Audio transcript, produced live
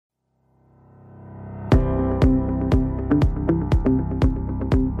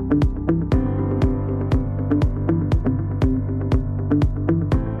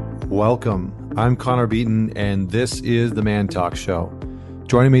Welcome. I'm Connor Beaton, and this is the Man Talk Show.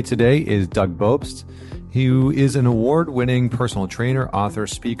 Joining me today is Doug Bopst, who is an award-winning personal trainer, author,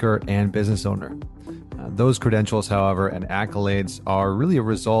 speaker, and business owner. Those credentials, however, and accolades are really a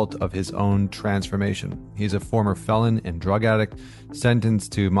result of his own transformation. He's a former felon and drug addict,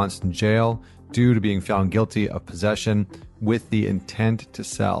 sentenced to months in jail due to being found guilty of possession with the intent to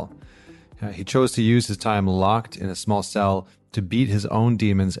sell. He chose to use his time locked in a small cell to beat his own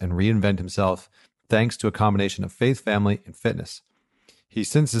demons and reinvent himself, thanks to a combination of faith, family, and fitness. He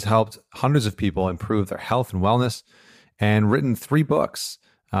since has helped hundreds of people improve their health and wellness and written 3 books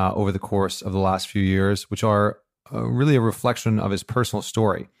over the course of the last few years, which are really a reflection of his personal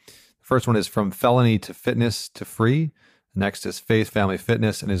story. The first one is From Felony to Fitness to Free. Next is Faith, Family,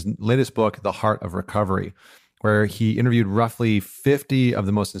 Fitness, and his latest book, The Heart of Recovery, where he interviewed roughly 50 of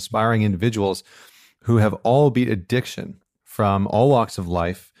the most inspiring individuals who have all beat addiction from all walks of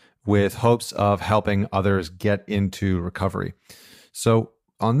life with hopes of helping others get into recovery. So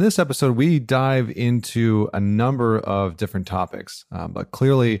on this episode, we dive into a number of different topics, but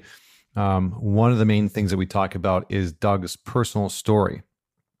clearly one of the main things that we talk about is Doug's personal story.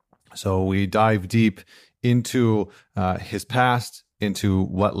 So we dive deep into his past, into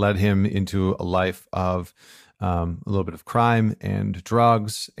what led him into a life of a little bit of crime and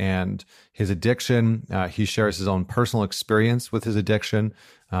drugs and his addiction. He shares his own personal experience with his addiction,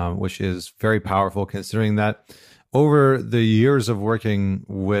 which is very powerful considering that over the years of working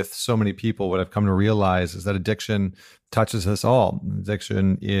with so many people, what I've come to realize is that addiction touches us all.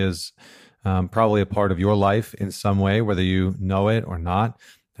 Addiction is probably a part of your life in some way, whether you know it or not.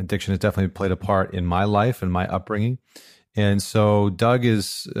 Addiction has definitely played a part in my life and my upbringing. And so Doug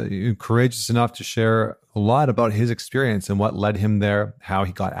is courageous enough to share a lot about his experience and what led him there, how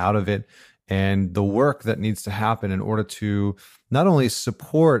he got out of it, and the work that needs to happen in order to not only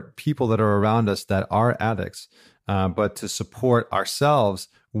support people that are around us that are addicts, but to support ourselves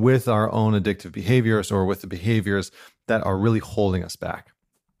with our own addictive behaviors or with the behaviors that are really holding us back.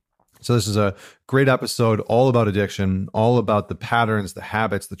 So this is a great episode all about addiction, all about the patterns, the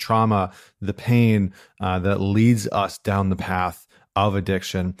habits, the trauma, the pain that leads us down the path of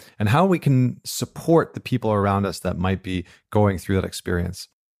addiction, and how we can support the people around us that might be going through that experience.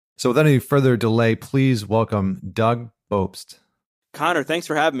 So without any further delay, please welcome Doug Bopst. Connor, thanks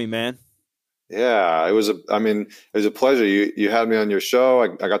for having me, man. Yeah, it was a pleasure. You had me on your show.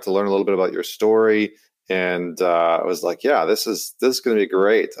 I got to learn a little bit about your story. And I was like, yeah, this is going to be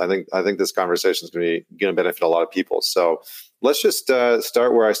great. I think this conversation is going to benefit a lot of people. So let's just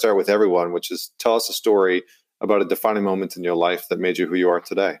start where I start with everyone, which is tell us a story about a defining moment in your life that made you who you are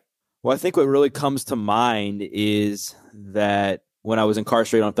today. Well, I think what really comes to mind is that when I was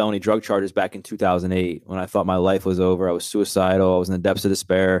incarcerated on felony drug charges back in 2008, when I thought my life was over, I was suicidal. I was in the depths of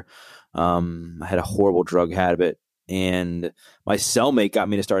despair. I had a horrible drug habit. And my cellmate got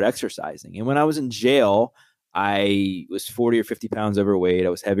me to start exercising. And when I was in jail, I was 40 or 50 pounds overweight. I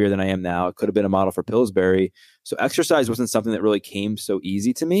was heavier than I am now. I could have been a model for Pillsbury. So exercise wasn't something that really came so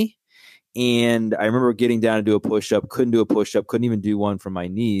easy to me. And I remember getting down to do a push-up, couldn't do a push-up, couldn't even do one from my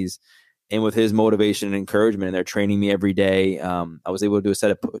knees. And with his motivation and encouragement, and they're training me every day, I was able to do a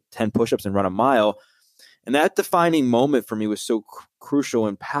set of 10 push-ups and run a mile. And that defining moment for me was so crucial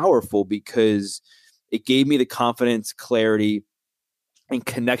and powerful because it gave me the confidence, clarity, and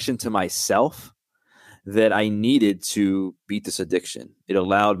connection to myself that I needed to beat this addiction. It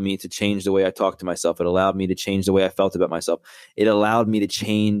allowed me to change the way I talked to myself. It allowed me to change the way I felt about myself. It allowed me to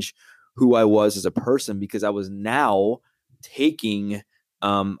change who I was as a person because I was now taking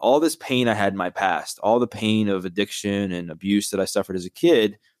all this pain I had in my past, all the pain of addiction and abuse that I suffered as a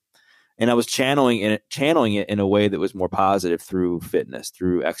kid, and I was channeling it in a way that was more positive through fitness,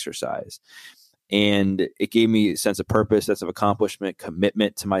 through exercise. And it gave me a sense of purpose, sense of accomplishment,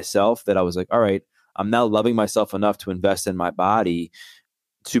 commitment to myself that I was like, all right, I'm now loving myself enough to invest in my body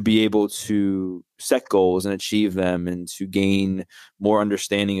to be able to set goals and achieve them and to gain more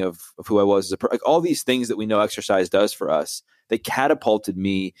understanding of who I was as a person. Like all these things that we know exercise does for us, they catapulted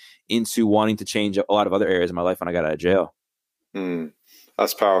me into wanting to change a lot of other areas of my life when I got out of jail.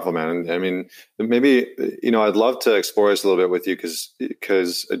 That's powerful, man. I mean, maybe, I'd love to explore this a little bit with you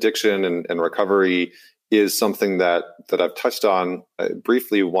because addiction and recovery is something that I've touched on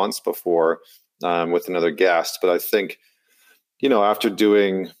briefly once before with another guest. But I think, after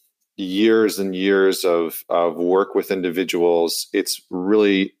doing years and years of work with individuals, it's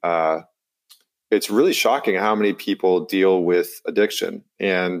really shocking how many people deal with addiction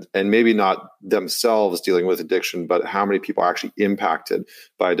and maybe not themselves dealing with addiction, but how many people are actually impacted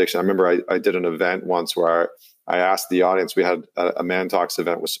by addiction. I remember I did an event once where I asked the audience, we had a Man Talks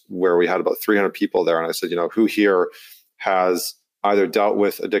event where we had about 300 people there. And I said, who here has either dealt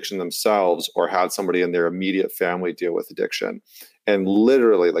with addiction themselves or had somebody in their immediate family deal with addiction? And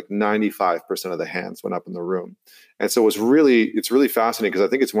literally like 95% of the hands went up in the room. And so it's really fascinating, because I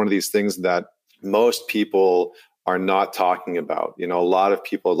think it's one of these things that most people are not talking about. A lot of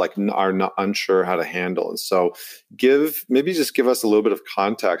people are not unsure how to handle. And so just give us a little bit of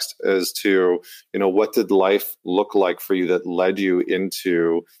context as to, what did life look like for you that led you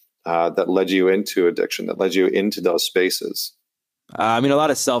into addiction, that led you into those spaces? A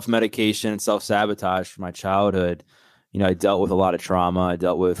lot of self-medication and self-sabotage from my childhood. I dealt with a lot of trauma. I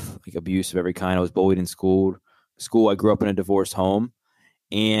dealt with abuse of every kind. I was bullied in school. I grew up in a divorced home,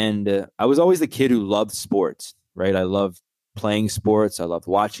 and I was always the kid who loved sports. Right. I loved playing sports. I loved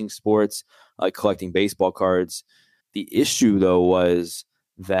watching sports. I liked collecting baseball cards. The issue, though, was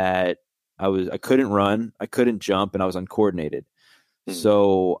that I couldn't run, I couldn't jump, and I was uncoordinated. Mm-hmm.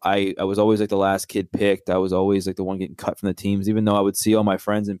 So I was always the last kid picked. I was always the one getting cut from the teams, even though I would see all my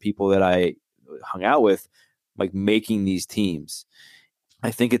friends and people that I hung out with making these teams.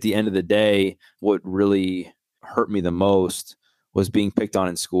 I think at the end of the day, what really hurt me the most was being picked on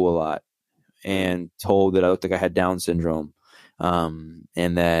in school a lot, and told that I looked like I had Down syndrome, and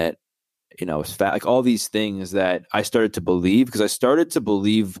that, I was fat, all these things that I started to believe, because I started to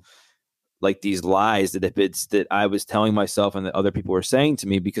believe these lies that I was telling myself and that other people were saying to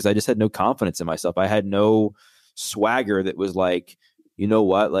me, because I just had no confidence in myself. I had no swagger that was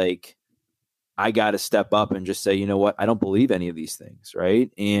I got to step up and just say, I don't believe any of these things.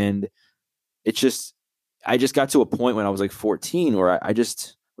 Right. And I just got to a point when I was 14 where I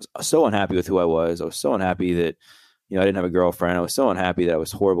just was so unhappy with who I was. I was so unhappy that, I didn't have a girlfriend. I was so unhappy that I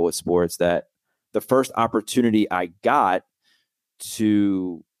was horrible at sports, that the first opportunity I got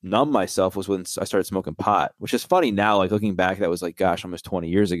to numb myself was when I started smoking pot, which is funny now, looking back, that was almost 20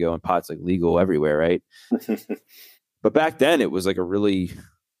 years ago, and pot's legal everywhere. Right. But back then it was a really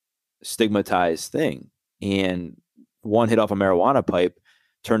stigmatized thing. And one hit off a marijuana pipe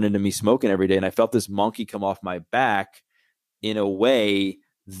turned into me smoking every day. And I felt this monkey come off my back in a way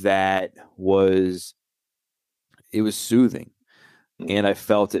that was soothing. And I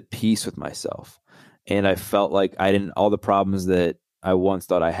felt at peace with myself. And I felt like all the problems that I once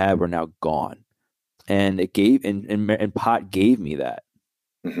thought I had were now gone. And it gave, and pot gave me that.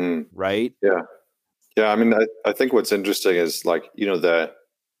 Mm-hmm. Right. Yeah. Yeah. I think what's interesting is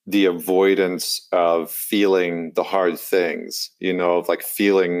the avoidance of feeling the hard things, of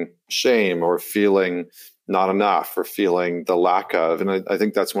feeling shame or feeling not enough or feeling the lack of. And I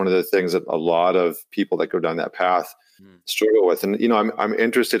think that's one of the things that a lot of people that go down that path struggle with. And, I'm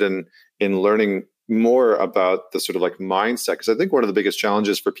interested in learning more about the sort of mindset, because I think one of the biggest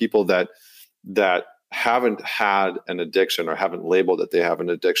challenges for people that haven't had an addiction or haven't labeled that they have an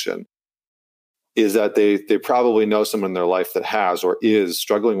addiction is that they probably know someone in their life that has or is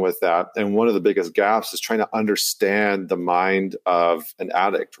struggling with that. And one of the biggest gaps is trying to understand the mind of an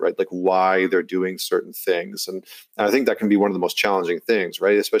addict, right? Why they're doing certain things. And I think that can be one of the most challenging things,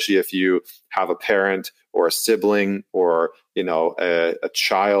 right? Especially if you have a parent or a sibling or, a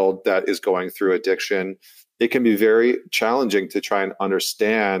child that is going through addiction. It can be very challenging to try and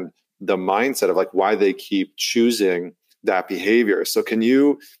understand the mindset of why they keep choosing that behavior. So can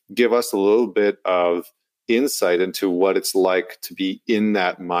you give us a little bit of insight into what it's like to be in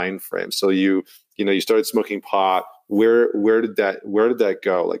that mind frame? So you started smoking pot. Where did that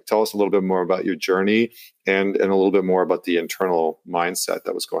go? Tell us a little bit more about your journey and a little bit more about the internal mindset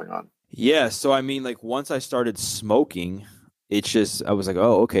that was going on. Yeah. So once I started smoking, I was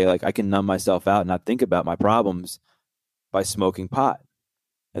oh, okay, I can numb myself out and not think about my problems by smoking pot.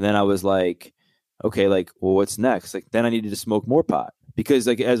 And then I was okay, well, what's next? Then I needed to smoke more pot, because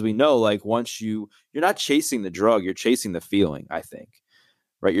as we know, once you're not chasing the drug, you're chasing the feeling, I think,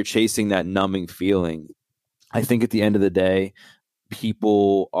 right? You're chasing that numbing feeling. I think at the end of the day,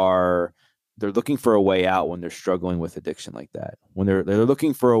 people they're looking for a way out when they're struggling with addiction like that, when they're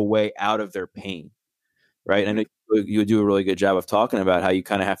looking for a way out of their pain, right? And you do a really good job of talking about how you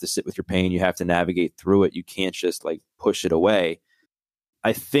kind of have to sit with your pain. You have to navigate through it. You can't just push it away.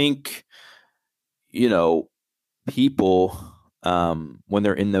 I think, people, when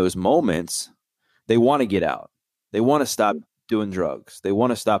they're in those moments, they want to get out. They want to stop doing drugs. They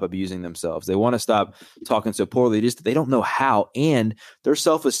want to stop abusing themselves. They want to stop talking so poorly. They don't know how. And their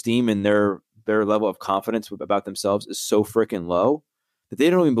self-esteem and their level of confidence about themselves is so freaking low that they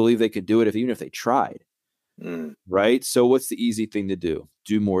don't even believe they could do it even if they tried. Right? So what's the easy thing to do?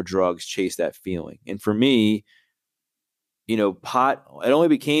 Do more drugs, chase that feeling. And for me, pot only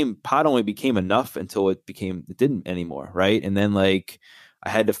became enough until it didn't anymore. Right. And then like I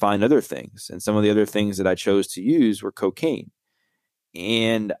had to find other things. And some of the other things that I chose to use were cocaine.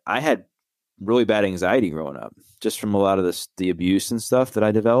 And I had really bad anxiety growing up just from a lot of the abuse and stuff that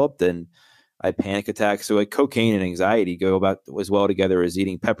I developed. And I had panic attacks. So like cocaine and anxiety go about as well together as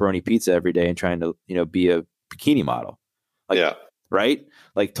eating pepperoni pizza every day and trying to, be a bikini model. Like, yeah. Right.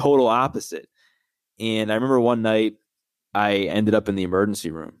 Like total opposite. And I remember one night I ended up in the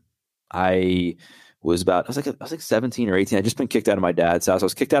emergency room. I was like 17 or 18. I'd just been kicked out of my dad's house. I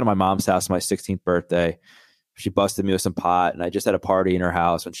was kicked out of my mom's house on my 16th birthday. She busted me with some pot, and I just had a party in her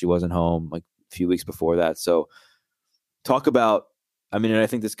house when she wasn't home like a few weeks before that. So talk about, and I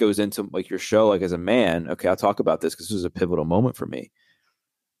think this goes into like your show, like as a man, okay, I'll talk about this because this was a pivotal moment for me.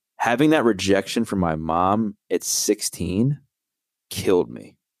 Having that rejection from my mom at 16 killed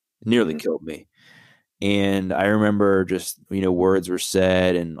me, nearly killed me. And I remember just, words were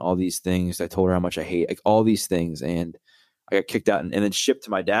said and all these things. I told her how much I hate like all these things. And I got kicked out and then shipped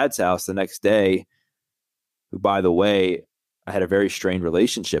to my dad's house the next day, who, by the way, I had a very strained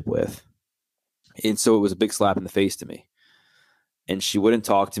relationship with. And so it was a big slap in the face to me. And she wouldn't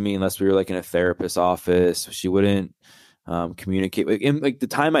talk to me unless we were like in a therapist's office. She wouldn't communicate. In like the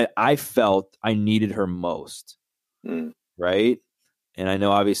time I felt I needed her most. Right. And I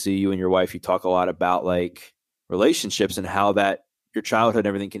know obviously you and your wife, you talk a lot about like relationships and how that your childhood and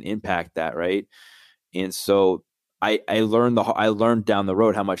everything can impact that. Right. And so I learned down the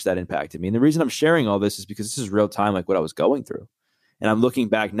road how much that impacted me. And the reason I'm sharing all this is because this is real time, like what I was going through. And I'm looking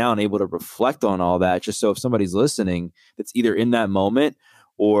back now and able to reflect on all that. Just so if somebody's listening that's either in that moment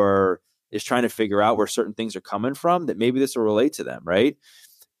or is trying to figure out where certain things are coming from, that maybe this will relate to them. Right.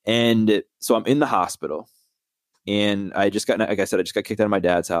 And so I'm in the hospital. And I just got kicked out of my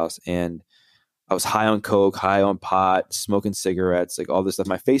dad's house, and I was high on coke, high on pot, smoking cigarettes, like all this stuff.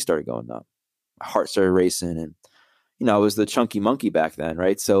 My face started going numb. My heart started racing, and I was the chunky monkey back then,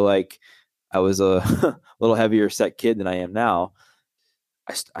 right? So like I was a little heavier set kid than I am now.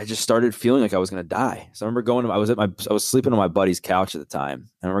 I just started feeling like I was going to die. So I remember I was sleeping on my buddy's couch at the time.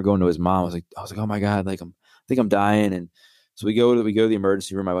 I remember going to his mom. I was like, oh my God, like I think I'm dying. And so we go to the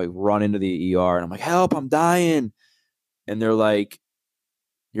emergency room. I like run into the ER and I'm like, help, I'm dying. And they're like,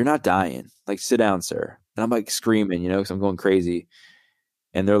 you're not dying. Like, sit down, sir. And I'm like screaming, because I'm going crazy.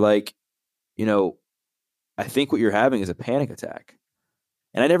 And they're like, I think what you're having is a panic attack.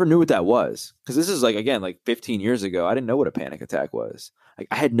 And I never knew what that was. Because this is like, again, like 15 years ago, I didn't know what a panic attack was. Like,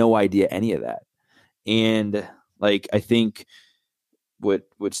 I had no idea any of that. And like, I think what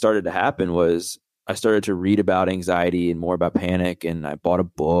started to happen was I started to read about anxiety and more about panic. And I bought a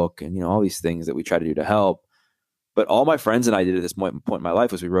book and, all these things that we try to do to help. But all my friends and I did at this point in my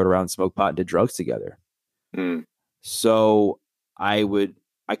life was we rode around, smoked pot, and did drugs together. So I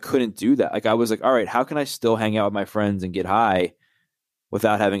couldn't do that. Like I was like, all right, how can I still hang out with my friends and get high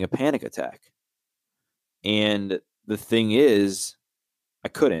without having a panic attack? And the thing is, I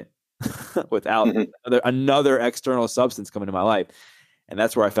couldn't without another external substance coming into my life. And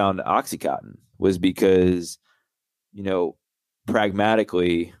that's where I found OxyContin, was because,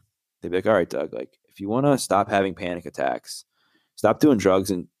 pragmatically, they'd be like, all right, Doug, like if you want to stop having panic attacks, stop doing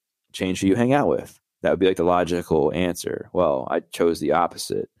drugs and change who you hang out with. That would be like the logical answer. Well, I chose the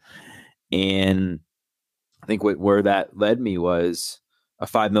opposite. And I think where that led me was a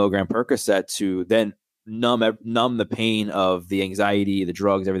 5 milligram Percocet to then numb the pain of the anxiety, the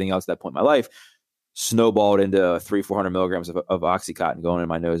drugs, everything else at that point in my life, snowballed into 300-400 milligrams of OxyContin going in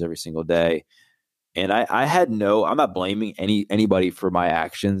my nose every single day. And I had I'm not blaming anybody for my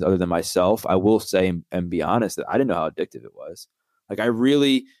actions other than myself. I will say and be honest that I didn't know how addictive it was. Like I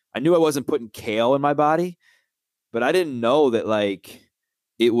knew I wasn't putting kale in my body, but I didn't know that like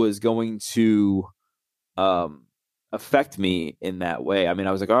it was going to affect me in that way. I mean,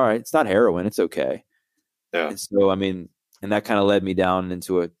 I was like, all right, it's not heroin. It's okay. Yeah. And so, and that kind of led me down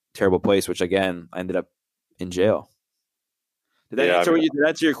into a terrible place, which again, I ended up in jail. Did that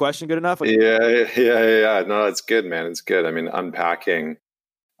answer your question good enough? Yeah. No, it's good, man. It's good. I mean, unpacking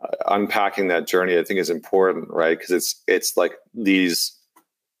that journey, I think is important, right? Because it's like these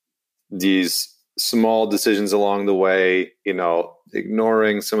small decisions along the way,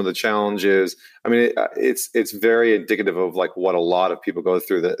 ignoring some of the challenges. I mean, it's very indicative of like what a lot of people go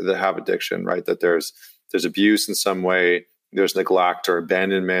through that have addiction, right? That there's abuse in some way, there's neglect or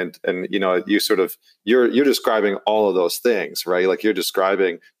abandonment, and you're describing all of those things, right? Like you're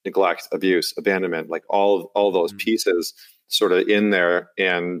describing neglect, abuse, abandonment, like all those pieces sort of in there,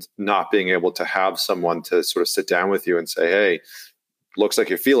 and not being able to have someone to sort of sit down with you and say, hey, looks like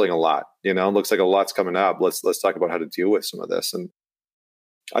you're feeling a lot, looks like a lot's coming up. Let's talk about how to deal with some of this. And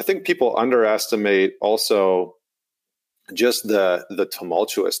I think people underestimate also just the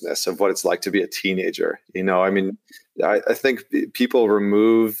tumultuousness of what it's like to be a teenager. I think people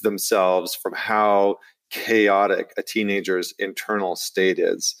remove themselves from how chaotic a teenager's internal state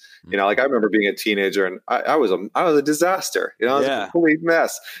is. Like I remember being a teenager and I was a disaster. I was a complete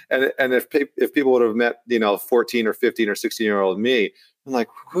mess. And if people would have met 14 or 15 or 16-year-old me, I'm like,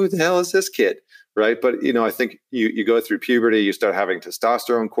 who the hell is this kid? Right. But I think you go through puberty, you start having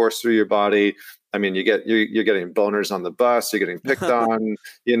testosterone course through your body. I mean, you're getting boners on the bus, you're getting picked on,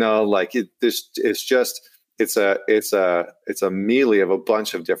 it's a melee of a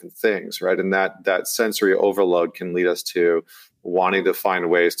bunch of different things, right? And that sensory overload can lead us to wanting to find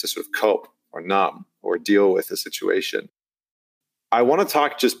ways to sort of cope or numb or deal with the situation. I want to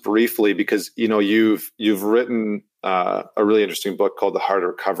talk just briefly because you've written a really interesting book called The Heart of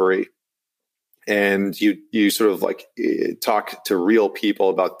Recovery, and you sort of like talk to real people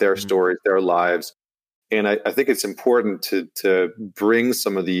about their stories, their lives, and I think it's important to bring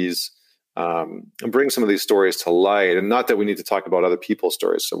some of these stories to light. And not that we need to talk about other people's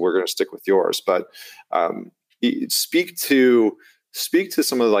stories, so we're going to stick with yours, but speak to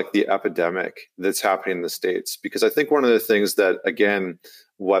some of like the epidemic that's happening in the States, because I think one of the things that, again,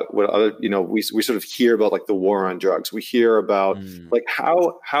 what other, we sort of hear about like the war on drugs. We hear about like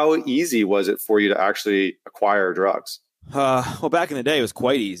how easy was it for you to actually acquire drugs? Well, back in the day, it was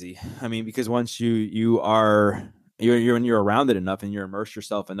quite easy. I mean, because once you're around it enough and you're immersed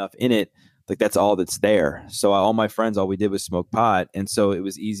yourself enough in it, like that's all that's there. So all my friends, all we did was smoke pot, and so it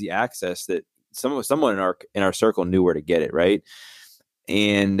was easy access that someone in our circle knew where to get it, right?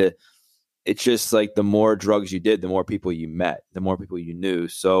 And it's just like the more drugs you did, the more people you met, the more people you knew.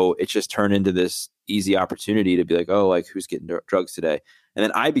 So it just turned into this easy opportunity to be like, oh, like who's getting drugs today? And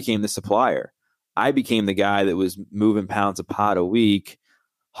then I became the supplier. I became the guy that was moving pounds of pot a week,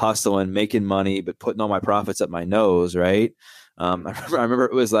 hustling, making money, but putting all my profits up my nose, right? I remember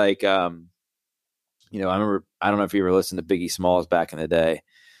it was like, I don't know if you ever listened to Biggie Smalls back in the day.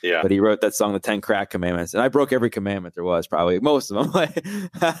 Yeah. But he wrote that song, The 10 Crack Commandments. And I broke every commandment there was, probably most of them.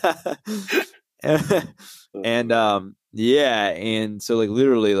 And so like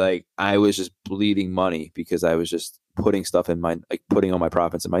literally like I was just bleeding money because I was just putting stuff putting all my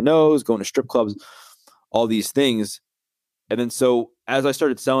profits in my nose, going to strip clubs, all these things. And then so as I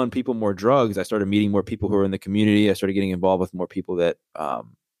started selling people more drugs, I started meeting more people who were in the community. I started getting involved with more people that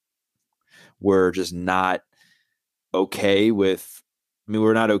were just not okay with,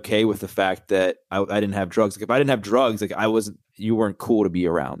 we're not okay with the fact that I didn't have drugs. Like if I didn't have drugs, like you weren't cool to be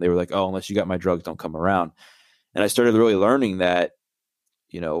around. They were like, oh, unless you got my drugs, don't come around. And I started really learning that,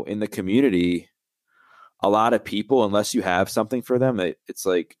 in the community, a lot of people, unless you have something for them, it's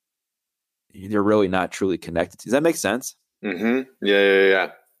like they're really not truly connected. Does that make sense? Mm-hmm.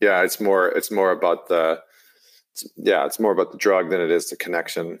 Yeah. It's more about the drug than it is the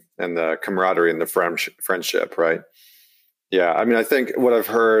connection and the camaraderie and the friendship, right? Yeah. I mean, I think what I've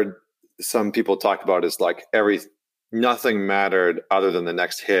heard some people talk about is like nothing mattered other than the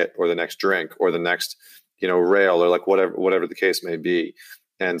next hit or the next drink or the next, rail or like whatever the case may be.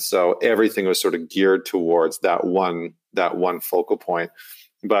 And so everything was sort of geared towards that one focal point.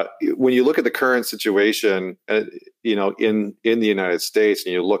 But when you look at the current situation, in the United States,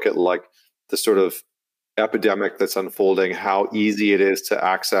 and you look at like the sort of epidemic that's unfolding, how easy it is to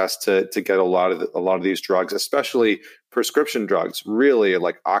access to get a lot of these drugs, especially prescription drugs, really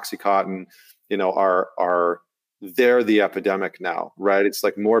like Oxycontin, they're the epidemic now, right? It's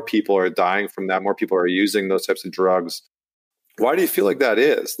like more people are dying from that, more people are using those types of drugs. Why do you feel like that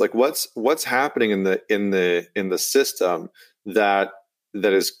is? Like what's happening in the system that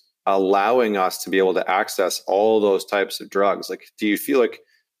is allowing us to be able to access all those types of drugs? Like, do you feel like,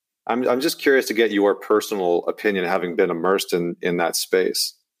 I'm just curious to get your personal opinion, having been immersed in that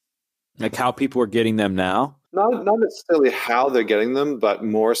space. Like how people are getting them now? Not necessarily how they're getting them, but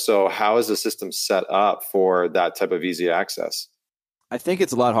more so how is the system set up for that type of easy access? I think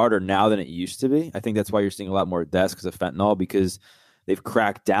it's a lot harder now than it used to be. I think that's why you're seeing a lot more deaths because of fentanyl, because they've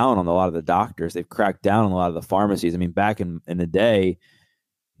cracked down on a lot of the doctors. They've cracked down on a lot of the pharmacies. I mean, back in the day,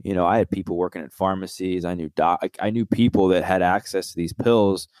 I had people working at pharmacies. I knew people that had access to these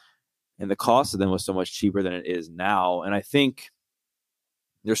pills, and the cost of them was so much cheaper than it is now. And I think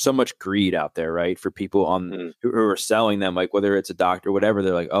there's so much greed out there, right? For people who are selling them, like whether it's a doctor or whatever,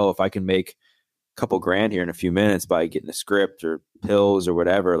 they're like, oh, if I can make a couple grand here in a few minutes by getting a script or pills or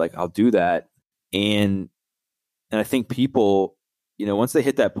whatever, like I'll do that. And I think people, once they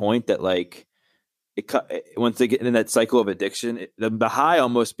hit that point that like once they get in that cycle of addiction, the high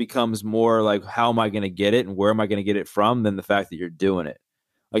almost becomes more like, how am I going to get it and where am I going to get it from, than the fact that you're doing it.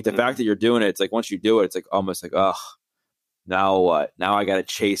 Like the fact that you're doing it, it's like once you do it, it's like almost like, oh, now what? Now I got to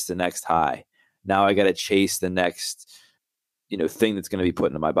chase the next high. Now I got to chase the next, thing that's going to be put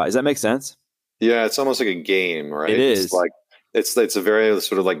into my body. Does that make sense? Yeah, it's almost like a game, right? It is. It's like it's a very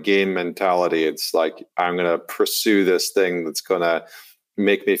sort of like game mentality. It's like, I'm going to pursue this thing that's going to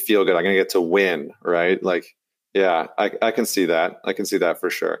make me feel good. I'm going to get to win, right? Like, yeah, I can see that. I can see that for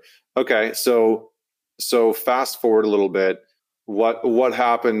sure. Okay, so fast forward a little bit. What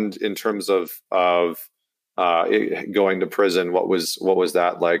happened in terms of going to prison? What was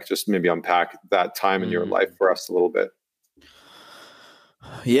that like? Just maybe unpack that time in your life for us a little bit.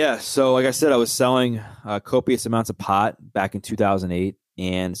 Yeah. So like I said, I was selling copious amounts of pot back in 2008,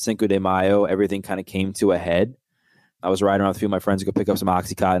 and Cinco de Mayo, everything kind of came to a head. I was riding around with a few of my friends to go pick up some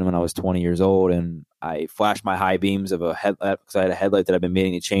Oxycontin when I was 20 years old, and I flashed my high beams of a headlight, because I had a headlight that I've been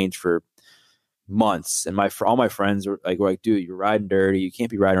meaning to change for months. And all my friends were like, dude, you're riding dirty. You can't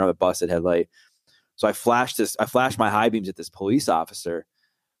be riding around with a busted headlight. So I flashed my high beams at this police officer,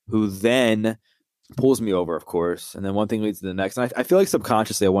 who then pulls me over, of course. And then one thing leads to the next. And I feel like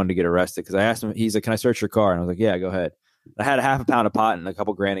subconsciously I wanted to get arrested, because I asked him, he's like, can I search your car? And I was like, yeah, go ahead. I had a half a pound of pot and a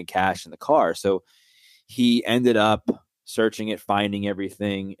couple grand in cash in the car. So he ended up searching it, finding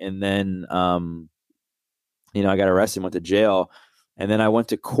everything. And then, I got arrested, went to jail. And then I went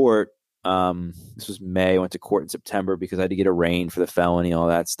to court. This was May. I went to court in September because I had to get arraigned for the felony, all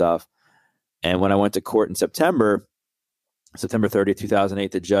that stuff. And when I went to court in September 30th,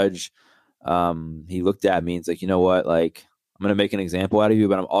 2008, the judge, he looked at me and he's like, you know what? Like, I'm going to make an example out of you,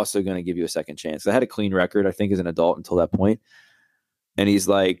 but I'm also going to give you a second chance. I had a clean record, I think, as an adult until that point. And he's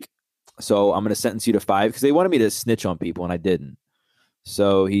like, so I'm going to sentence you to 5, because they wanted me to snitch on people and I didn't.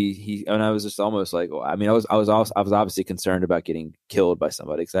 So he and I was just almost like, well, I mean, I was obviously concerned about getting killed by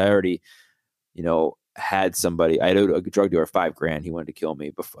somebody, because I already, had somebody. I owed a drug dealer $5,000. He wanted to kill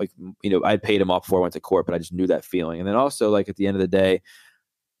me. Before, I'd paid him off before I went to court, but I just knew that feeling. And then also, like, at the end of the day,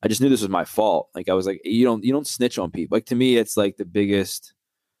 I just knew this was my fault. Like, I was like, you don't snitch on people. Like, to me, it's like the biggest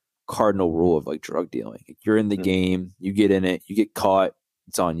cardinal rule of like drug dealing. Like, you're in the game, you get in it, you get caught,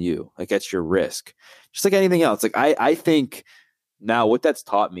 it's on you. Like, that's your risk. Just like anything else. Like, I think now what that's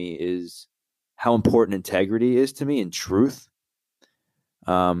taught me is how important integrity is to me, and truth.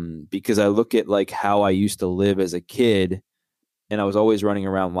 Because I look at like how I used to live as a kid, and I was always running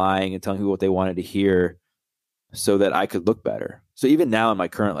around lying and telling people what they wanted to hear so that I could look better. So even now in my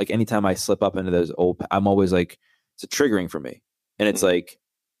current, like, anytime I slip up into those old, I'm always like, it's a triggering for me. And it's like,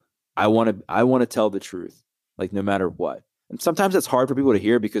 I want to tell the truth, like, no matter what. And sometimes it's hard for people to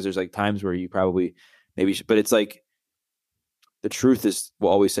hear, because there's like times where you probably maybe should, but it's like, the truth will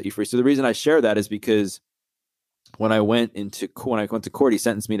always set you free. So the reason I share that is because when I went to court, he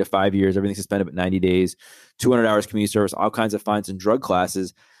sentenced me to 5 years, everything suspended but 90 days, 200 hours community service, all kinds of fines and drug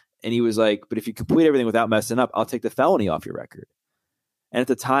classes. And he was like, but if you complete everything without messing up, I'll take the felony off your record. And at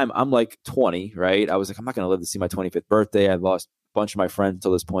the time, I'm like 20, right? I was like, I'm not going to live to see my 25th birthday. I lost a bunch of my friends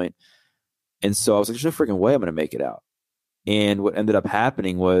until this point. And so I was like, there's no freaking way I'm going to make it out. And what ended up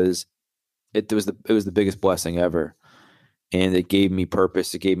happening was it was the biggest blessing ever. And it gave me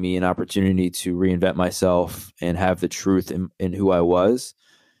purpose. It gave me an opportunity to reinvent myself and have the truth in who I was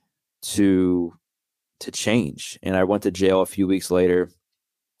to change. And I went to jail a few weeks later.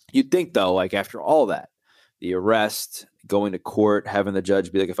 You'd think, though, like, after all that, the arrest, going to court, having the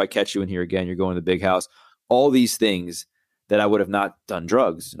judge be like, if I catch you in here again, you're going to the big house, all these things that I would have not done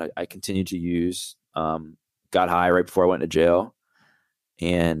drugs. And I continued to use, got high right before I went to jail,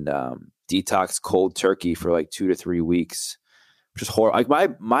 and detoxed cold turkey for like 2 to 3 weeks. Which is horrible.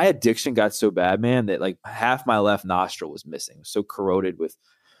 Like, my addiction got so bad, man, that like half my left nostril was missing. It was so corroded with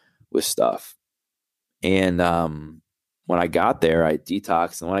stuff. And when I got there, I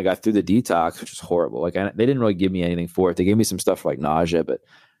detoxed. And when I got through the detox, which was horrible, like they didn't really give me anything for it. They gave me some stuff for like nausea, but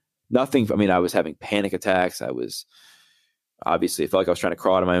nothing. I mean, I was having panic attacks. I was obviously, I felt like I was trying to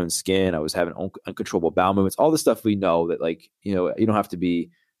crawl out of my own skin. I was having uncontrollable bowel movements. All the stuff we know that, like, you don't have to be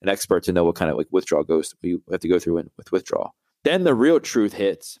an expert to know what kind of like withdrawal you have to go through with withdrawal. Then the real truth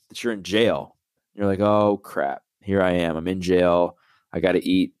hits that you're in jail. You're like, oh crap, here I am. I'm in jail. I got to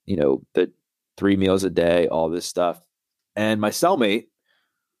eat, the 3 meals a day, all this stuff. And my cellmate,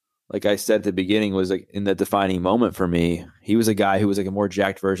 like I said at the beginning, was like in the defining moment for me. He was a guy who was like a more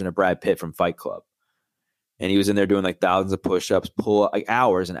jacked version of Brad Pitt from Fight Club. And he was in there doing like thousands of push-ups, like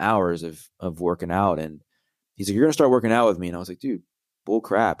hours and hours of working out. And he's like, you're going to start working out with me. And I was like, dude, bull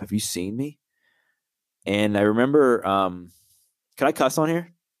crap. Have you seen me? And I remember, can I cuss on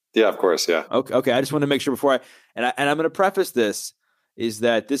here? Yeah, of course. Yeah. Okay. I just want to make sure before I'm going to preface this is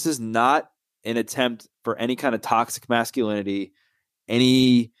that this is not an attempt for any kind of toxic masculinity,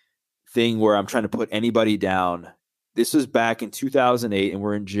 anything where I'm trying to put anybody down. This was back in 2008 and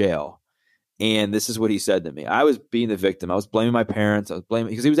we're in jail. And this is what he said to me. I was being the victim. I was blaming my parents. I was blaming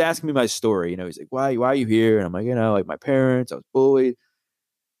because he was asking me my story. He's like, why are you here? And I'm like, like my parents, I was bullied.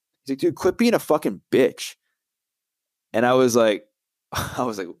 He's like, dude, quit being a fucking bitch. And I was like,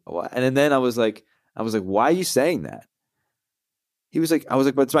 what? And then I was like, why are you saying that? I was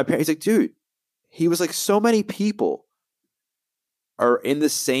like, but it's my parents. He's like, dude, he was like, so many people are in the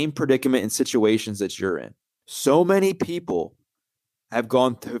same predicament and situations that you're in. So many people have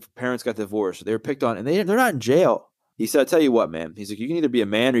gone through, parents got divorced, they were picked on, and they're not in jail. He said, I'll tell you what, man. He's like, you can either be a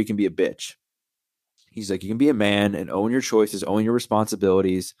man or you can be a bitch. He's like, you can be a man and own your choices, own your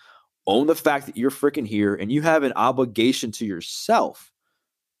responsibilities, own the fact that you're freaking here, and you have an obligation to yourself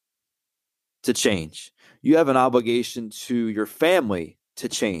to change. You have an obligation to your family to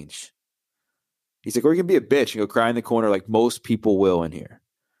change. He's like, or you can be a bitch and go cry in the corner like most people will in here.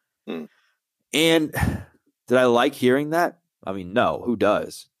 And did I like hearing that? I mean, no, who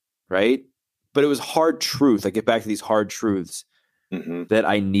does, right? But it was hard truth. I get back to these hard truths that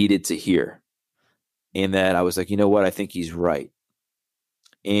I needed to hear. And that I was like, you know what? I think he's right.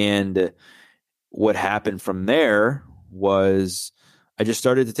 And what happened from there was I just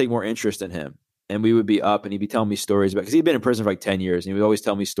started to take more interest in him. And we would be up and he'd be telling me stories about, because he'd been in prison for like 10 years. And he would always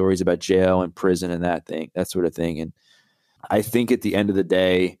tell me stories about jail and prison and that sort of thing. And I think at the end of the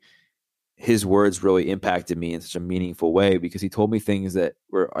day, his words really impacted me in such a meaningful way because he told me things that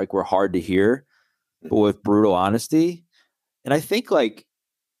were hard to hear, but with brutal honesty. And I think like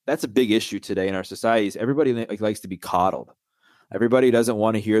that's a big issue today in our society is everybody likes to be coddled. Everybody doesn't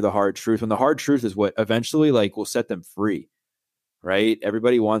want to hear the hard truth. And the hard truth is what eventually will set them free, right?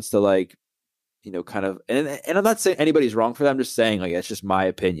 Everybody wants to kind of, and I'm not saying anybody's wrong for that. I'm just saying that's just my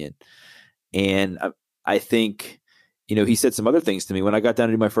opinion. And I think, he said some other things to me. When I got down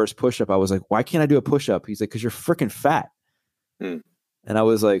to do my first push-up, I was like, why can't I do a push-up? He's like, because you're freaking fat. And I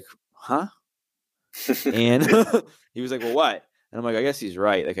was like, huh? And he was like, well, what? And I'm like, I guess he's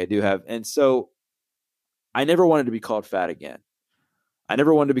right. I do have. And so I never wanted to be called fat again. I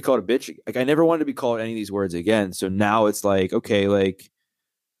never wanted to be called a bitch. I never wanted to be called any of these words again. So now it's okay,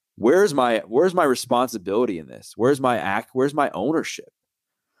 where's my responsibility in this? Where's my act? Where's my ownership?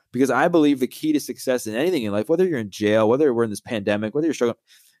 Because I believe the key to success in anything in life, whether you're in jail, whether we're in this pandemic, whether you're struggling,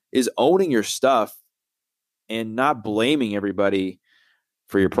 is owning your stuff and not blaming everybody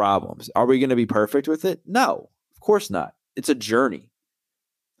for your problems. Are we going to be perfect with it? No, of course not. It's a journey.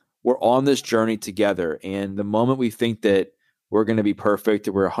 We're on this journey together. And the moment we think that we're going to be perfect,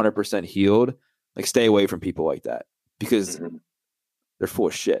 that we're 100% healed, stay away from people like that because they're full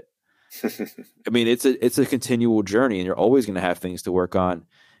of shit. I mean, it's a continual journey and you're always going to have things to work on.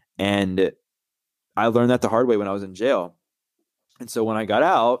 And I learned that the hard way when I was in jail. And so when I got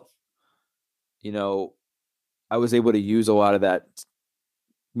out, I was able to use a lot of that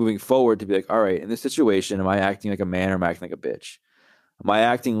moving forward to be like, all right, in this situation, am I acting like a man or am I acting like a bitch? Am I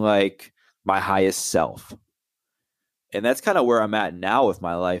acting like my highest self? And that's kind of where I'm at now with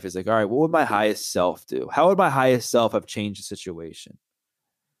my life is all right, what would my highest self do? How would my highest self have changed the situation?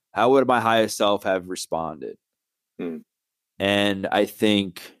 How would my highest self have responded? And I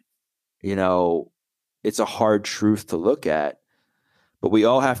think, it's a hard truth to look at, but we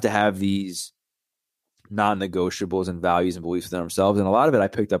all have to have these non-negotiables and values and beliefs within ourselves. And a lot of it I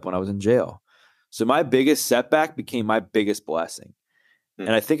picked up when I was in jail. So my biggest setback became my biggest blessing. And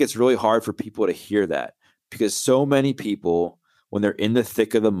I think it's really hard for people to hear that because so many people, when they're in the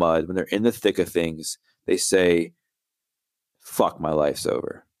thick of the mud, when they're in the thick of things, they say, fuck, my life's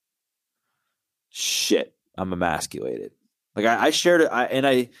over. Shit, I'm emasculated. I shared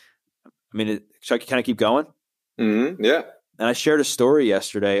it. Should I kind of keep going? Yeah. And I shared a story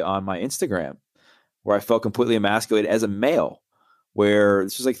yesterday on my Instagram where I felt completely emasculated as a male, where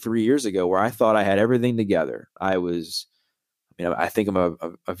this was 3 years ago, where I thought I had everything together. I think I'm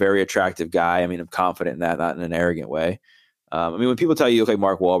a very attractive guy. I'm confident in that, not in an arrogant way. When people tell you you look like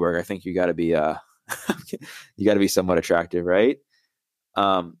Mark Wahlberg, I think you got to be you got to be somewhat attractive, right?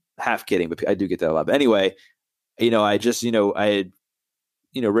 Half kidding, but I do get that a lot. But anyway, I just I had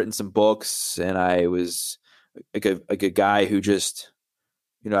written some books, and I was a good guy who just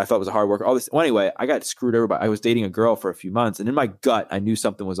I thought was a hard worker. All this. Well, anyway, I got screwed over I was dating a girl for a few months, and in my gut, I knew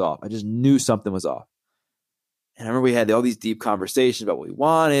something was off. I just knew something was off. And I remember we had all these deep conversations about what we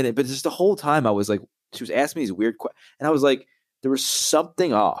wanted, but just the whole time I was she was asking me these weird questions, and I was there was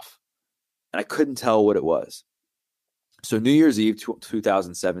something off, and I couldn't tell what it was. So New Year's Eve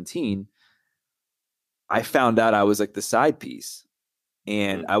 2017, I found out I was like the side piece,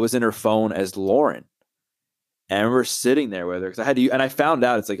 and I was in her phone as Lauren. And I remember sitting there with her because I had to, and I found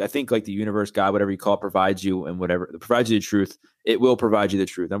out it's like, I think like the universe, God, whatever you call it, provides you and whatever, it provides you the truth. It will provide you the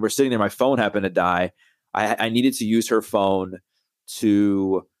truth. And we're sitting there, my phone happened to die. I needed to use her phone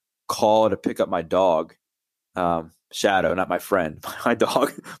to call to pick up my dog, Shadow, not my friend, my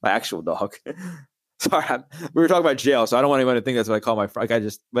dog, my actual dog. Sorry, we were talking about jail, so I don't want anyone to think that's what I call my friend.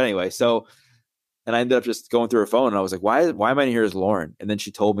 Like but anyway, so, and I ended up just going through her phone, and I was like, why am I in here as Lauren? And then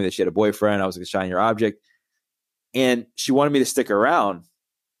she told me that she had a boyfriend. I was like, shiny your object. And she wanted me to stick around.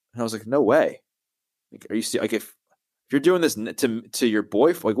 And I was like, no way. Like, are you like, if you're doing this to your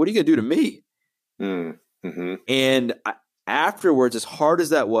boyfriend, like, what are you going to do to me? Mm-hmm. And afterwards, as hard as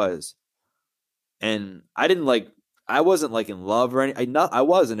that was, and I wasn't like in love or anything. I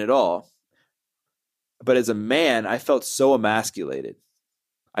wasn't at all. But as a man, I felt so emasculated.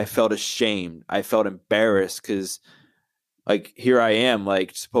 I felt ashamed. I felt embarrassed because, like, here I am,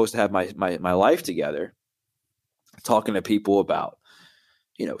 like, supposed to have my life together, talking to people about,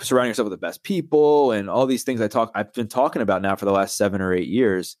 surrounding yourself with the best people and all these things I've been talking about now for the last 7 or 8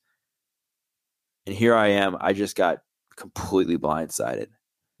 years. And here I am. I just got completely blindsided.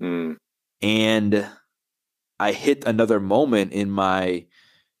 And I hit another moment in my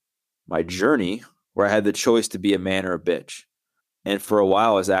journey where I had the choice to be a man or a bitch. And for a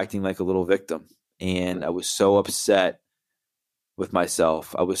while, I was acting like a little victim. And I was so upset with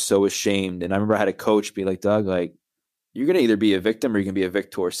myself. I was so ashamed. And I remember I had a coach be like, Doug, like, you're going to either be a victim or you're going to be a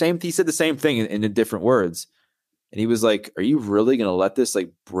victor. He said the same thing in different words. And he was like, are you really going to let this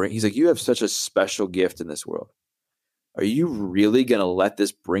he's like, you have such a special gift in this world. Are you really going to let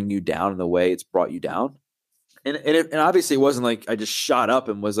this bring you down in the way it's brought you down? And obviously it wasn't like I just shot up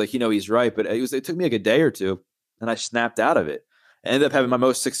and was like, he's right. But it took me like a day or two and I snapped out of it. I ended up having my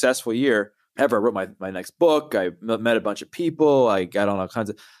most successful year ever. I wrote my next book. I met a bunch of people. I got on all kinds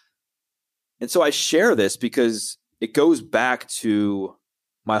of. And so I share this because it goes back to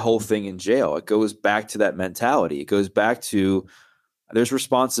my whole thing in jail. It goes back to that mentality. It goes back to there's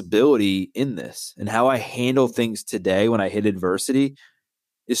responsibility in this, and how I handle things today when I hit adversity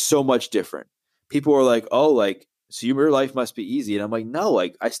is so much different. People are like, oh, like, so your life must be easy. And I'm like, no,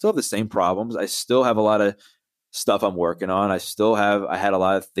 like, I still have the same problems. I still have a lot of stuff I'm working on. I had a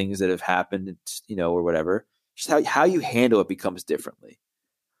lot of things that have happened, or whatever. Just how you handle it becomes differently.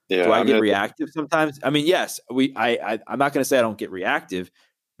 Yeah, do I get reactive sometimes? I mean, yes, I'm not going to say I don't get reactive,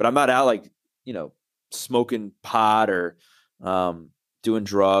 but I'm not out like, smoking pot or doing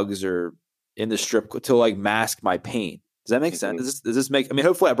drugs or in the strip to like mask my pain. Does that make sense? Does this make? I mean,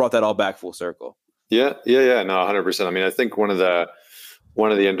 hopefully, I brought that all back full circle. Yeah. No, 100%. I mean, I think one of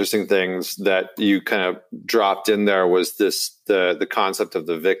the interesting things that you kind of dropped in there was the concept of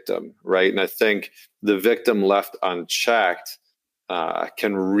the victim, right? And I think the victim left unchecked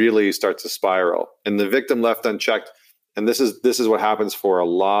can really start to spiral. And the victim left unchecked, and this is what happens for a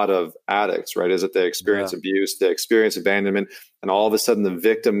lot of addicts, right? Is that they experience abuse, they experience abandonment, and all of a sudden the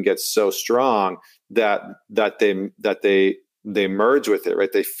victim gets so strong that they merge with it,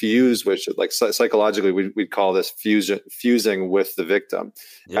 right? They fuse with it. Like psychologically, we'd call this fusing with the victim.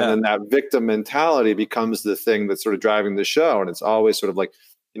 Yeah. And then that victim mentality becomes the thing that's sort of driving the show. And it's always sort of like,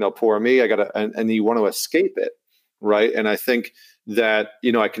 poor me, and you want to escape it, right? And I think that,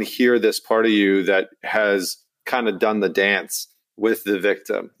 I can hear this part of you that has kind of done the dance with the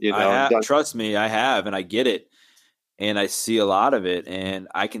victim, Trust me, I have, and I get it. And I see a lot of it, and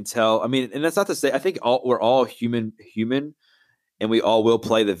I can tell. I mean, and that's not to say I think we're all human, and we all will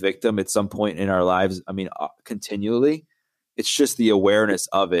play the victim at some point in our lives. I mean, continually. It's just the awareness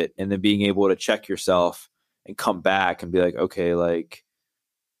of it, and then being able to check yourself and come back and be like, okay, like,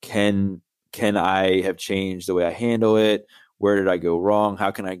 can I have changed the way I handle it? Where did I go wrong? How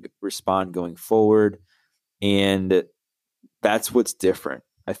can I respond going forward? And that's what's different,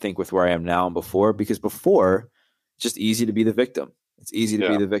 I think, with where I am now and before, because before, just easy to be the victim. It's easy to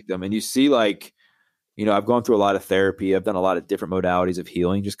be the victim. And you see, like, I've gone through a lot of therapy. I've done a lot of different modalities of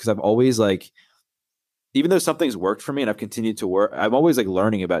healing just because I've always like, even though something's worked for me and I've continued to work, I'm always like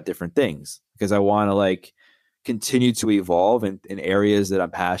learning about different things because I want to like continue to evolve in areas that I'm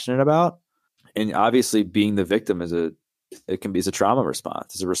passionate about. And obviously being the victim is a trauma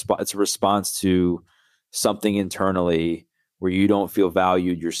response. It's a response to something internally where you don't feel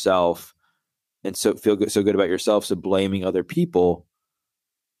valued yourself. And so feel so good about yourself. So blaming other people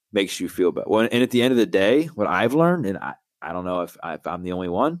makes you feel bad. Well, and at the end of the day, what I've learned, and I don't know if I'm the only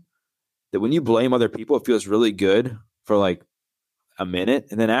one, that when you blame other people, it feels really good for like a minute.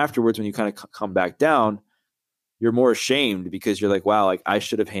 And then afterwards, when you kind of come back down, you're more ashamed because you're like, wow, like I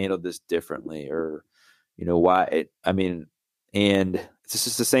should have handled this differently, or, and it's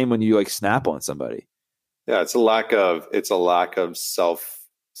just the same when you like snap on somebody. Yeah. It's a lack of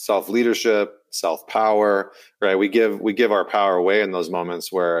self leadership, self power, right? We give our power away in those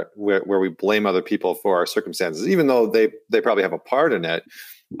moments where we blame other people for our circumstances, even though they probably have a part in it.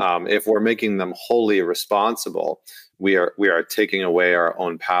 If we're making them wholly responsible, we are taking away our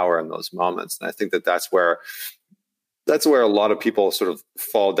own power in those moments. And I think that's where a lot of people sort of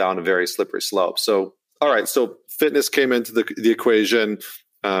fall down a very slippery slope. So, all right. So fitness came into the equation.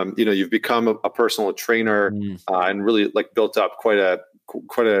 You've become a personal trainer and really like built up quite a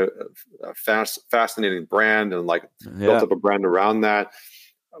fascinating brand and like built up a brand around that.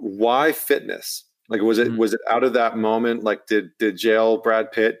 Why fitness? Like, was it out of that moment? Like, did jail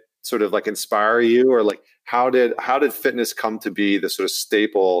Brad Pitt sort of like inspire you, or like how did fitness come to be the sort of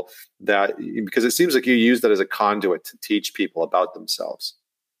staple that, because it seems like you use that as a conduit to teach people about themselves?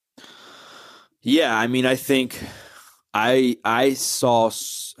 Yeah. I mean, I think I saw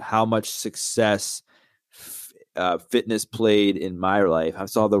how much success fitness played in my life. I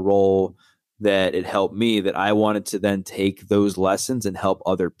saw the role that it helped me, that I wanted to then take those lessons and help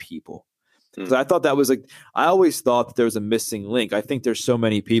other people. Because I thought that was like, I always thought that there was a missing link. I think there's so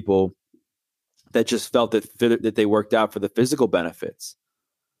many people that just felt that they worked out for the physical benefits.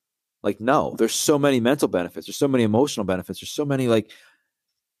 Like, no, there's so many mental benefits. There's so many emotional benefits. There's so many like,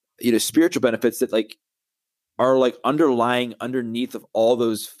 spiritual benefits that like are like underlying underneath of all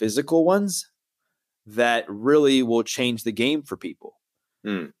those physical ones that really will change the game for people.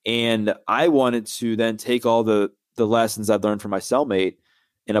 And I wanted to then take all the lessons I've learned from my cellmate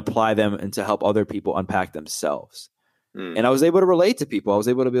and apply them and to help other people unpack themselves. And I was able to relate to people. I was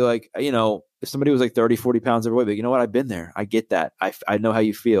able to be like, if somebody was like 30, 40 pounds overweight, but you know what? I've been there. I get that. I know how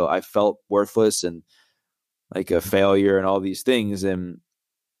you feel. I felt worthless and like a failure and all these things. And,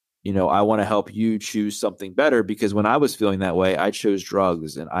 I want to help you choose something better, because when I was feeling that way, I chose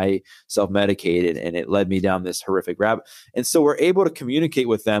drugs and I self-medicated, and it led me down this horrific rabbit. And so we're able to communicate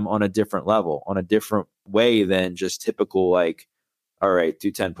with them on a different level, on a different way than just typical, like, all right, do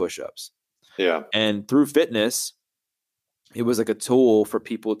 10 push-ups. Yeah. And through fitness, it was like a tool for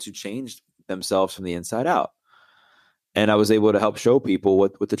people to change themselves from the inside out. And I was able to help show people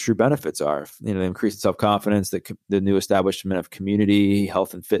what the true benefits are, the increased self-confidence, the new establishment of community,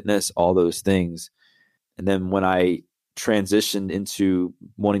 health and fitness, all those things. And then when I transitioned into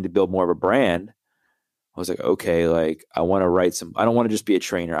wanting to build more of a brand, I was like, okay, like I want to I don't want to just be a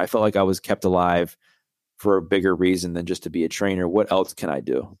trainer. I felt like I was kept alive for a bigger reason than just to be a trainer. What else can I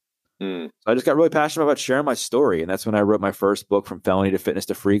do? So I just got really passionate about sharing my story. And that's when I wrote my first book, From Felony to Fitness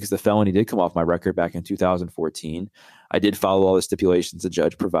to Free, because the felony did come off my record back in 2014. I did follow all the stipulations the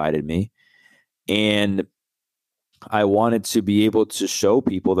judge provided me. And I wanted to be able to show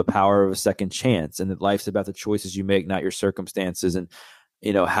people the power of a second chance, and that life's about the choices you make, not your circumstances, and,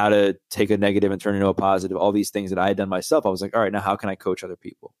 how to take a negative and turn it into a positive, all these things that I had done myself. I was like, all right, now how can I coach other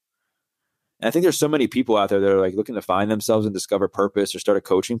people? And I think there's so many people out there that are like looking to find themselves and discover purpose or start a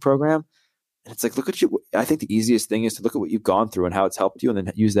coaching program. And it's like, look at you. I think the easiest thing is to look at what you've gone through and how it's helped you, and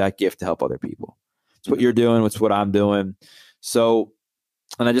then use that gift to help other people. It's what you're doing. It's what I'm doing. So,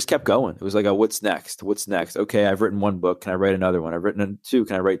 and I just kept going. It was like, what's next? What's next? Okay, I've written one book. Can I write another one? I've written 2.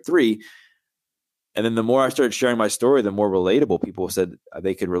 Can I write 3? And then the more I started sharing my story, the more relatable people said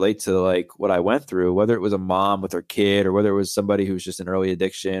they could relate to like what I went through, whether it was a mom with her kid, or whether it was somebody who's just in early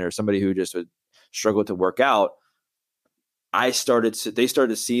addiction, or somebody who just would struggle to work out. They started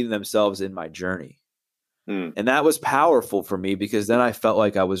to see themselves in my journey. And that was powerful for me, because then I felt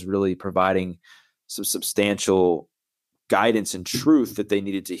like I was really providing some substantial guidance and truth that they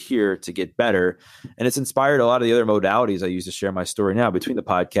needed to hear to get better. And it's inspired a lot of the other modalities I use to share my story now, between the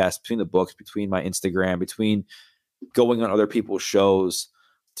podcast, between the books, between my Instagram, between going on other people's shows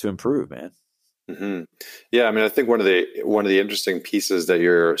to improve, man. Mm-hmm. Yeah. I mean, I think one of the interesting pieces that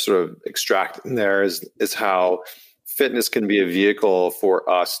you're sort of extracting there is how fitness can be a vehicle for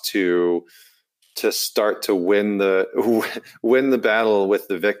us to start to win the battle with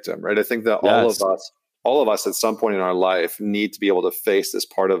the victim, right? I think that Yes. all of us at some point in our life need to be able to face this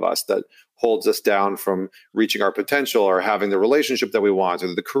part of us that holds us down from reaching our potential, or having the relationship that we want,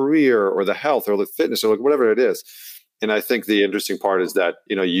 or the career, or the health, or the fitness, or whatever it is. And I think the interesting part is that,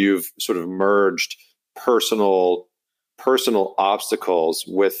 you've sort of merged personal obstacles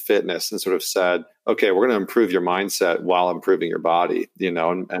with fitness, and sort of said, okay, we're going to improve your mindset while improving your body,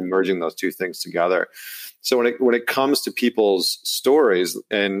 and merging those two things together. So when it comes to people's stories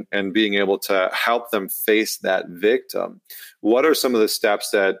and being able to help them face that victim, what are some of the steps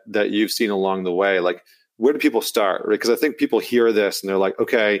that you've seen along the way? Like, where do people start? Right? Because I think people hear this and they're like,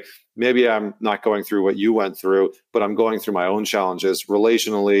 okay, maybe I'm not going through what you went through, but I'm going through my own challenges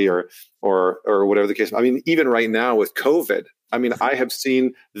relationally or whatever the case. I mean, even right now with COVID, I mean, I have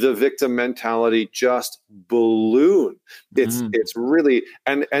seen the victim mentality just balloon. It's really,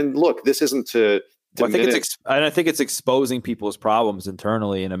 and look, this isn't to diminish. I think it's exposing people's problems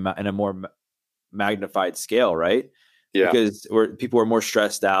internally in a more magnified scale, right? Yeah. Because people are more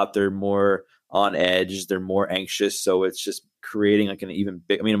stressed out, they're more on edge, they're more anxious, so it's just creating like an even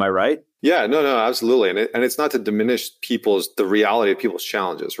big. I mean, am I right? Yeah, no, absolutely, and it's not to diminish the reality of people's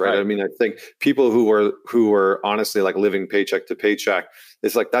challenges, right? I mean, I think people who were honestly like living paycheck to paycheck,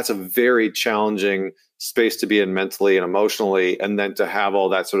 it's like that's a very challenging space to be in mentally and emotionally, and then to have all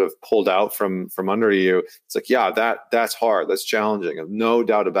that sort of pulled out from under you, it's like, yeah, that's hard, that's challenging, no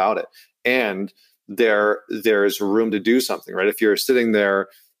doubt about it, and there's room to do something, right? If you're sitting there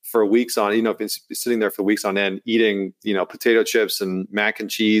for weeks on, if it's sitting there for weeks on end, eating, potato chips and mac and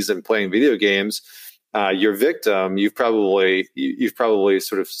cheese and playing video games, your victim, you've probably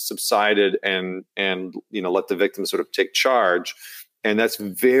sort of subsided and let the victim sort of take charge, and that's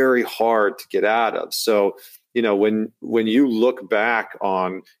very hard to get out of. So, when you look back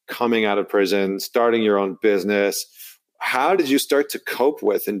on coming out of prison, starting your own business, how did you start to cope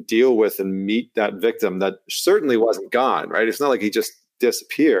with and deal with and meet that victim that certainly wasn't gone, right? It's not like he just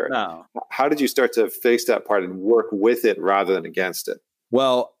disappear. No. How did you start to face that part and work with it rather than against it?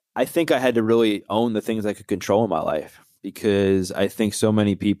 Well, I think I had to really own the things I could control in my life, because I think so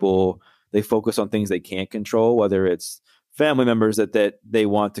many people, they focus on things they can't control, whether it's family members that they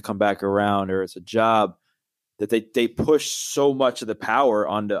want to come back around, or it's a job, that they push so much of the power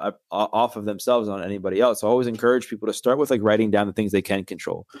off of themselves on anybody else. So I always encourage people to start with like writing down the things they can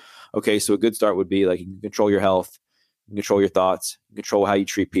control. Okay, so a good start would be like, you can control your health, you can control your thoughts, you can control how you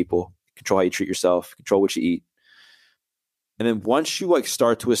treat people, control how you treat yourself, control what you eat. And then once you like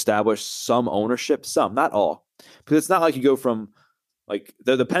start to establish some ownership, not all, because it's not like you go from like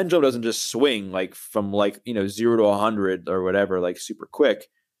the pendulum doesn't just swing like from 0 to 100 or whatever, like super quick,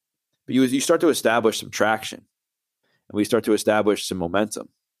 but you start to establish some traction, and we start to establish some momentum,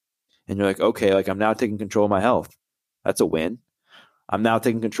 and you're like, okay, like I'm now taking control of my health. That's a win. I'm now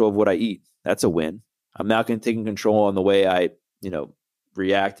taking control of what I eat. That's a win. I'm now taking control on the way I,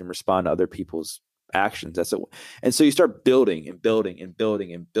 react and respond to other people's actions. And so you start building and building and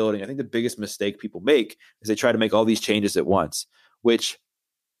building and building. I think the biggest mistake people make is they try to make all these changes at once, which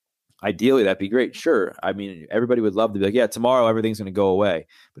ideally that'd be great. Sure. I mean, everybody would love to be like, yeah, tomorrow everything's going to go away,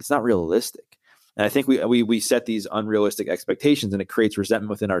 but it's not realistic. And I think we set these unrealistic expectations, and it creates resentment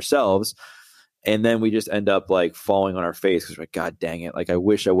within ourselves. And then we just end up like falling on our face because we're like, God dang it. Like, I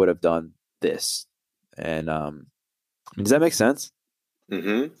wish I would have done this. And does that make sense?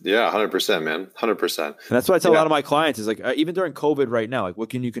 Mm-hmm. Yeah, 100%, man. 100%. And that's what I tell a lot of my clients is like, even during COVID right now, like, what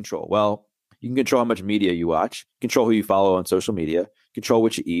can you control? Well, you can control how much media you watch, control who you follow on social media, control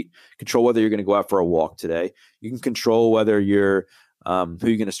what you eat, control whether you're going to go out for a walk today. You can control whether you're, who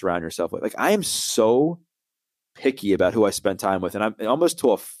you're going to surround yourself with. Like, I am so picky about who I spend time with. And I'm almost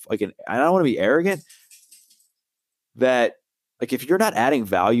to I don't want to be arrogant that like, if you're not adding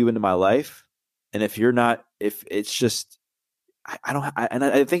value into my life, and if it's just,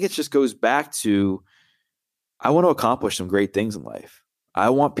 I think it just goes back to, I want to accomplish some great things in life. I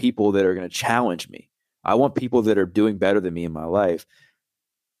want people that are going to challenge me. I want people that are doing better than me in my life.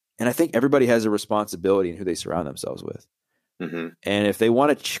 And I think everybody has a responsibility in who they surround themselves with. Mm-hmm. And if they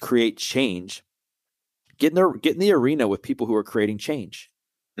want to create change, get in the arena with people who are creating change.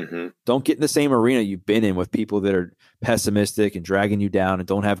 Mm-hmm. Don't get in the same arena you've been in with people that are pessimistic and dragging you down and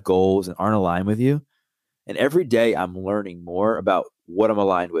don't have goals and aren't aligned with you. And every day I'm learning more about what I'm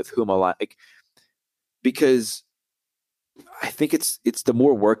aligned with, who I'm aligned, because I think it's the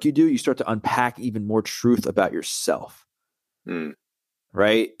more work you do, you start to unpack even more truth about yourself. Mm.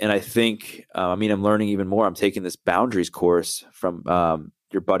 Right. And I think, I'm learning even more. I'm taking this boundaries course from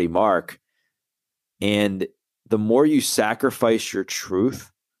your buddy, Mark. And the more you sacrifice your truth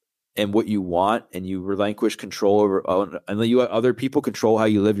and what you want, and you relinquish control over, and let other people control how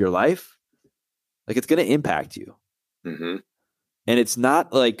you live your life, like, it's going to impact you. Mm-hmm. And it's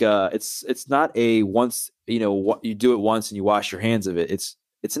not like, it's not a once, what you do it once and you wash your hands of it. It's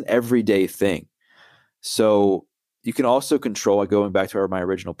an everyday thing. So you can also control, like, going back to my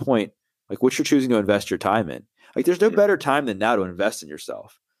original point, like, what you're choosing to invest your time in. Like, there's no better time than now to invest in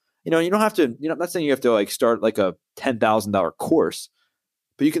yourself. You don't have to, I'm not saying you have to like start like a $10,000 course,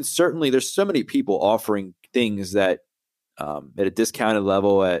 but you can certainly, there's so many people offering things that at a discounted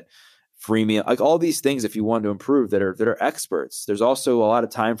level, at freemium, like all these things, if you want to improve, that are experts. There's also a lot of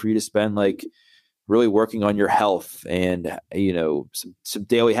time for you to spend like really working on your health and, some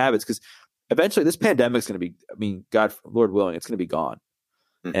daily habits. Because eventually this pandemic is going to be, Lord willing, it's going to be gone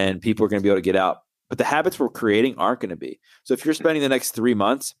and people are going to be able to get out. But the habits we're creating aren't going to be. So if you're spending the next 3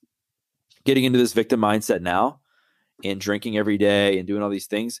 months getting into this victim mindset now and drinking every day and doing all these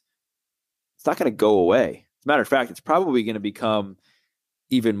things, it's not going to go away. As a matter of fact, it's probably going to become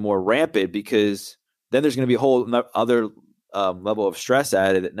even more rampant, because then there's going to be a whole other level of stress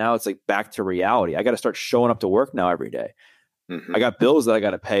added that now it's like back to reality. I got to start showing up to work now every day. I got bills that I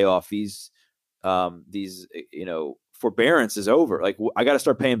got to pay off. These forbearance is over. Like I got to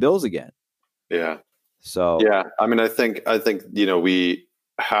start paying bills again. Yeah. So yeah, I mean, I think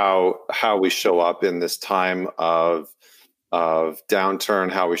how we show up in this time of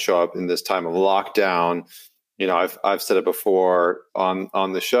downturn, how we show up in this time of lockdown. I've said it before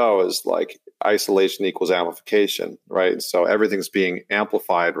on the show, is like isolation equals amplification, right? So everything's being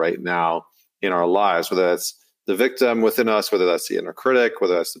amplified right now in our lives, whether that's the victim within us, whether that's the inner critic,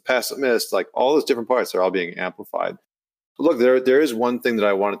 whether that's the pessimist, like all those different parts are all being amplified. Look, there is one thing that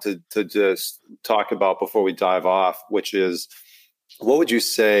I wanted to just talk about before we dive off, which is, what would you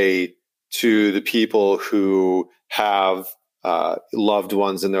say to the people who have loved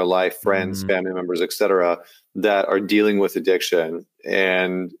ones in their life, friends, family members, etc., that are dealing with addiction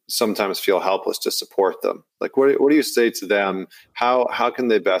and sometimes feel helpless to support them? Like, what do you say to them? How can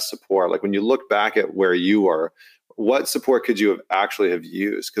they best support? Like, when you look back at where you were, what support could you actually have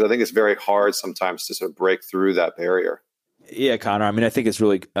used? Because I think it's very hard sometimes to sort of break through that barrier. Yeah, Connor. I mean, I think it's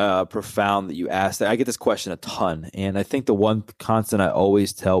really profound that you asked that. I get this question a ton. And I think the one constant I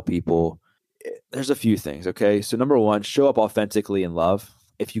always tell people, there's a few things. Okay. So number one, show up authentically in love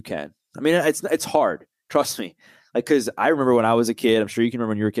if you can. I mean, it's hard. Trust me. Like, cause I remember when I was a kid, I'm sure you can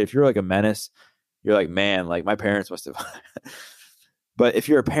remember when you were a kid, if you're like a menace, you're like, man, like my parents must have. But if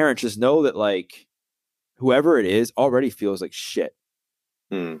you're a parent, just know that like whoever it is already feels like shit.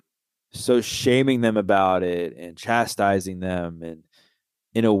 So shaming them about it and chastising them and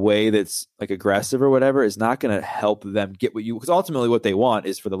in a way that's like aggressive or whatever is not going to help them get what you, because ultimately what they want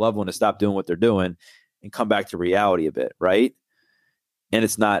is for the loved one to stop doing what they're doing and come back to reality a bit. Right. And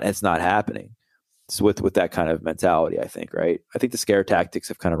it's not happening. So with that kind of mentality, I think, right. I think the scare tactics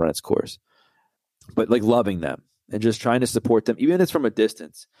have kind of run its course, but like loving them and just trying to support them, even if it's from a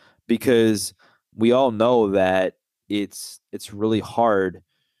distance, because we all know that it's really hard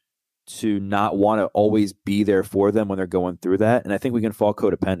to not want to always be there for them when they're going through that. And I think we can fall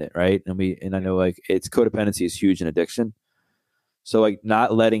codependent, right? And I know like codependency is huge in addiction. So like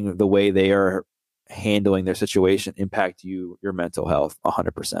not letting the way they are handling their situation impact your mental health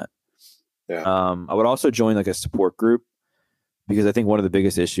 100%. Yeah. I would also join like a support group, because I think one of the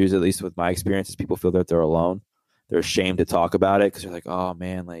biggest issues, at least with my experience, is people feel that they're alone. They're ashamed to talk about it because they're like, oh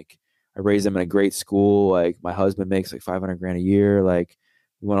man, like I raised them in a great school. Like my husband makes like $500,000 a year. Like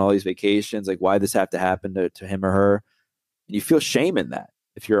we went on all these vacations. Like why this have to happen to him or her? And you feel shame in that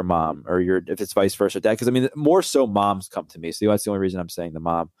if you're a mom, or if it's vice versa, dad. Because I mean, more so moms come to me. So that's the only reason I'm saying the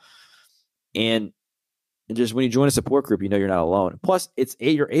mom. And just when you join a support group, you're not alone. Plus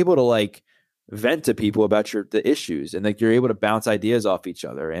you're able to like vent to people about the issues, and like you're able to bounce ideas off each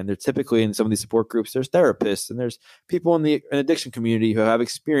other. And they're typically in some of these support groups, there's therapists and there's people in the addiction community who have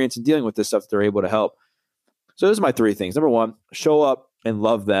experience in dealing with this stuff that they're able to help. So those are my three things. Number one, show up and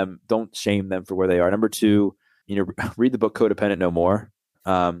love them. Don't shame them for where they are. Number two, read the book Codependent No More.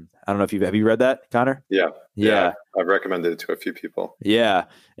 I don't know if have you read that, Connor? Yeah. I've recommended it to a few people. Yeah.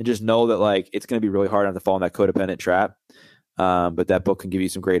 And just know that like, it's going to be really hard not to fall in that codependent trap. But that book can give you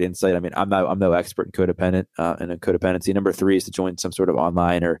some great insight. I mean, I'm no expert in codependent and in codependency. Number three is to join some sort of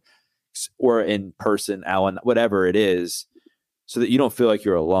online or in person, whatever it is, so that you don't feel like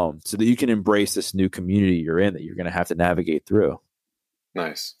you're alone, so that you can embrace this new community you're in that you're going to have to navigate through.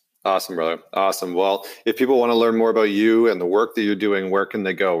 Nice. Awesome, brother. Awesome. Well, if people want to learn more about you and the work that you're doing, where can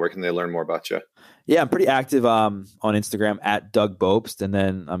they go? Where can they learn more about you? Yeah, I'm pretty active on Instagram at Doug Bopst. And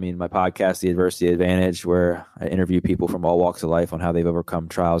then, my podcast, The Adversity Advantage, where I interview people from all walks of life on how they've overcome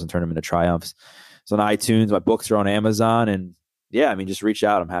trials and turned them into triumphs. It's on iTunes. My books are on Amazon. And yeah, just reach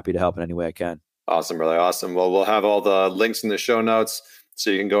out. I'm happy to help in any way I can. Awesome, brother. Awesome. Well, we'll have all the links in the show notes, so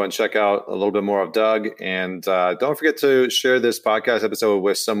you can go and check out a little bit more of Doug. And don't forget to share this podcast episode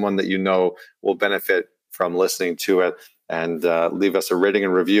with someone that you know will benefit from listening to it. And leave us a rating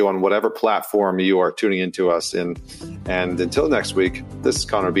and review on whatever platform you are tuning into us in. And until next week, this is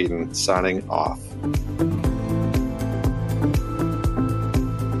Connor Beaton signing off.